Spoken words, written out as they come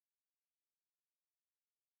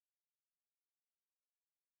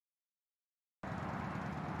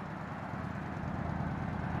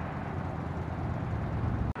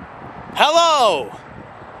Hello!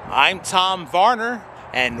 I'm Tom Varner,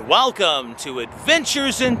 and welcome to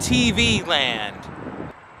Adventures in TV Land.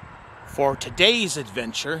 For today's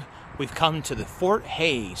adventure, we've come to the Fort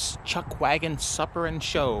Hays Chuckwagon Supper and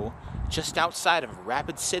Show just outside of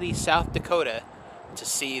Rapid City, South Dakota to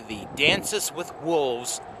see the Dances with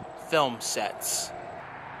Wolves film sets.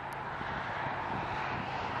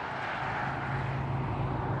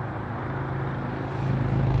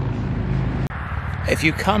 If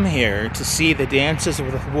you come here to see the Dances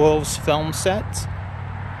with Wolves film set,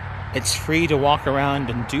 it's free to walk around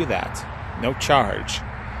and do that, no charge.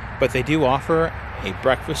 But they do offer a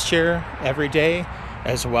breakfast chair every day,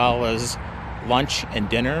 as well as lunch and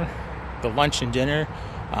dinner. The lunch and dinner,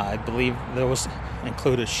 I believe those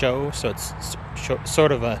include a show, so it's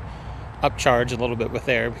sort of a upcharge a little bit with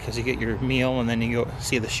there because you get your meal and then you go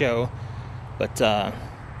see the show. But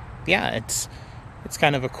yeah, it's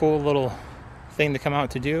kind of a cool little thing to come out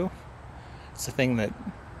to do. It's a thing that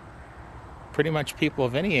pretty much people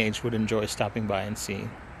of any age would enjoy stopping by and see.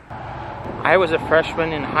 I was a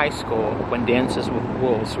freshman in high school when Dances with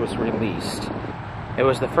Wolves was released. It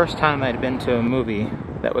was the first time I'd been to a movie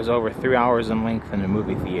that was over 3 hours in length in a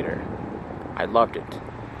movie theater. I loved it.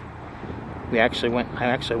 I actually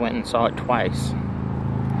went and saw it twice.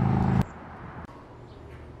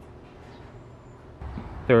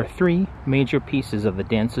 There are three major pieces of the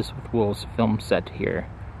Dances with Wolves film set here.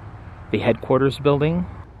 The headquarters building,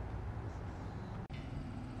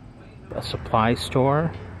 a supply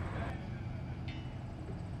store,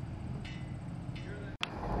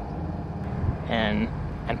 and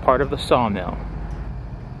part of the sawmill.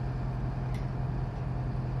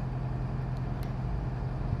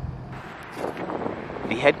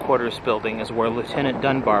 The headquarters building is where Lieutenant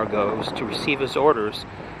Dunbar goes to receive his orders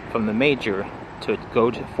from the Major to go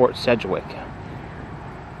to Fort Sedgwick.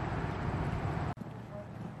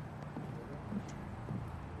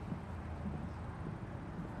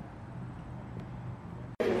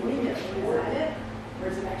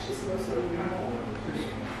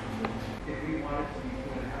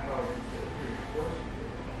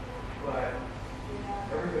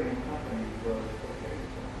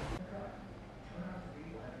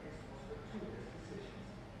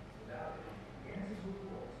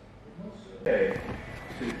 Okay,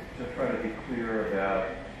 to try to be clear about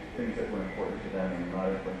things that were important to them and not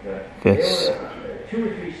like that. This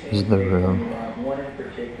is the room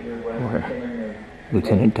where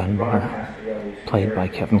Lieutenant Dunbar, played by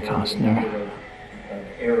Kevin Costner,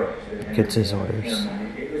 gets his orders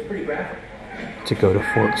to go to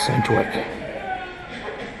Fort Sedgwick.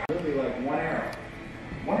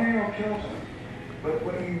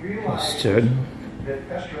 He stood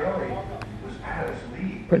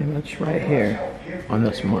pretty much right here on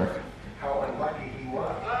this mark.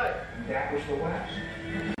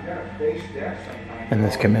 And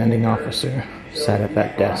this commanding officer sat at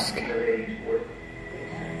that desk.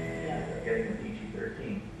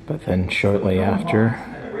 But then shortly after,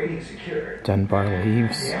 Dunbar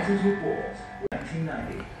leaves.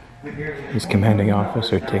 His commanding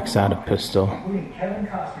officer takes out a pistol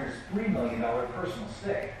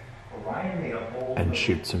and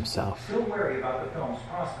shoots himself.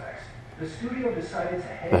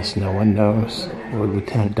 Thus no one knows where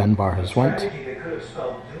Lieutenant Dunbar has went,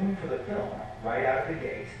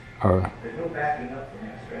 or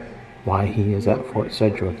why he is at Fort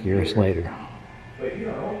Sedgwick years later. By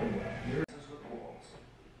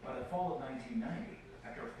the fall of 1990,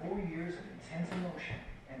 after 4 years of intense emotion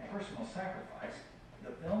and personal sacrifice,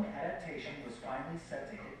 the film adaptation was finally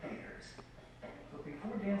set to hit theaters. But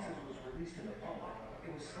before Dances was released to the public,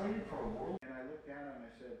 it was slated for a world. And I looked down and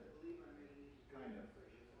I said, kind of.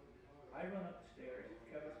 I run up the stairs,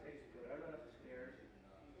 Kevin stays put, I run up the stairs,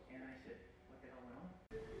 and I said, what the hell went on?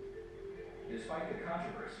 Despite the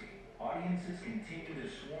controversy, audiences continue to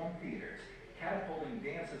swarm theaters, catapulting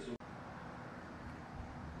Dances with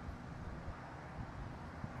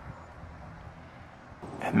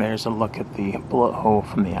And there's a look at the bullet hole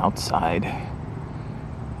from the outside.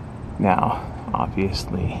 Now,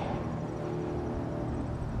 obviously,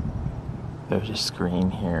 there's a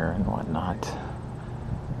screen here and whatnot.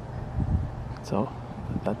 So,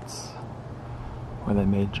 that's where the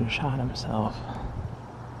Major shot himself.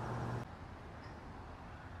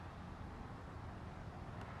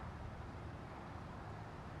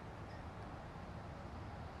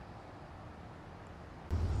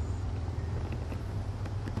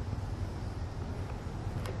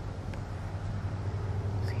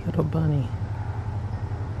 Little bunny.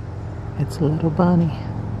 It's a little bunny.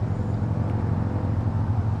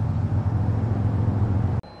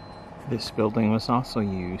 This building was also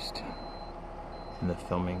used in the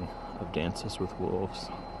filming of Dances with Wolves.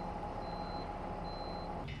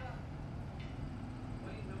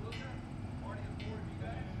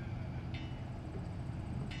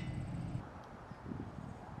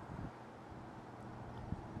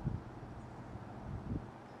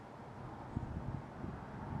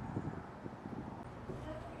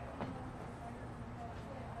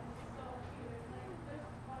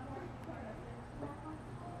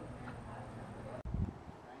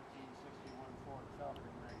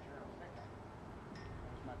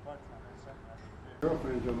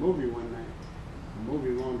 Girlfriend to a movie one night. The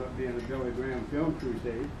movie wound up being a Billy Graham film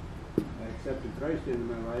crusade. I accepted Christ into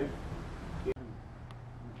my life. I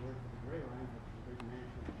worked for the Gray Line, which is a big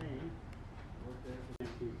national chain. I worked there for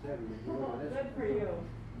 1970. Good for you.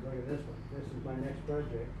 Look at this one. This is my next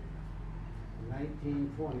project.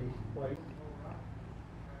 1920s white.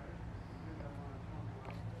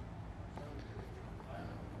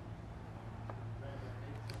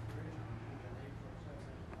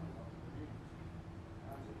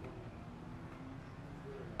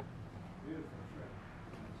 Beautiful trip.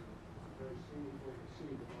 It's very scenic way to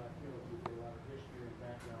see the Black Hills. You get a lot of history and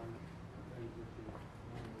background and things that you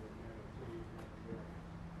normally would never see.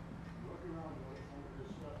 Look around, some of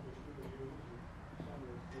this stuff is really used, and some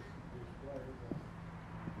of it's just display, but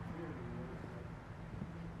here you know,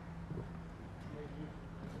 make use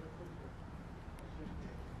of it. It's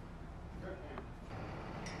just good camera.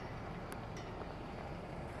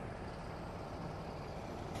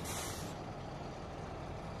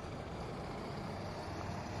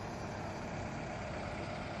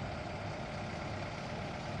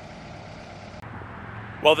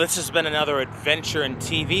 Well, this has been another adventure in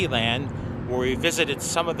TV land where we visited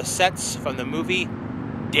some of the sets from the movie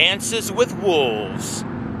Dances with Wolves,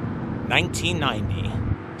 1990,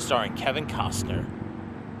 starring Kevin Costner.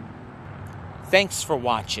 Thanks for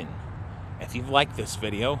watching. If you've liked this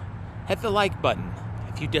video, hit the like button.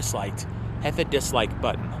 If you disliked, hit the dislike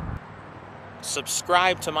button.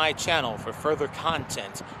 Subscribe to my channel for further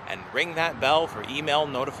content and ring that bell for email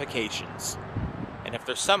notifications. And if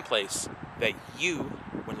there's someplace that you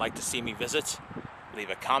would like to see me visit, leave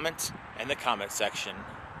a comment in the comment section.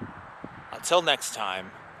 Until next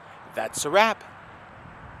time, that's a wrap.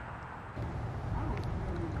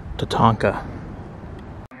 Tatanka.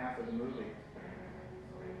 Half of the movie.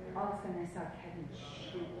 All of a sudden I saw Kevin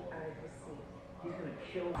shoot out of his seat. He's gonna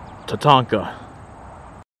kill. Tatanka.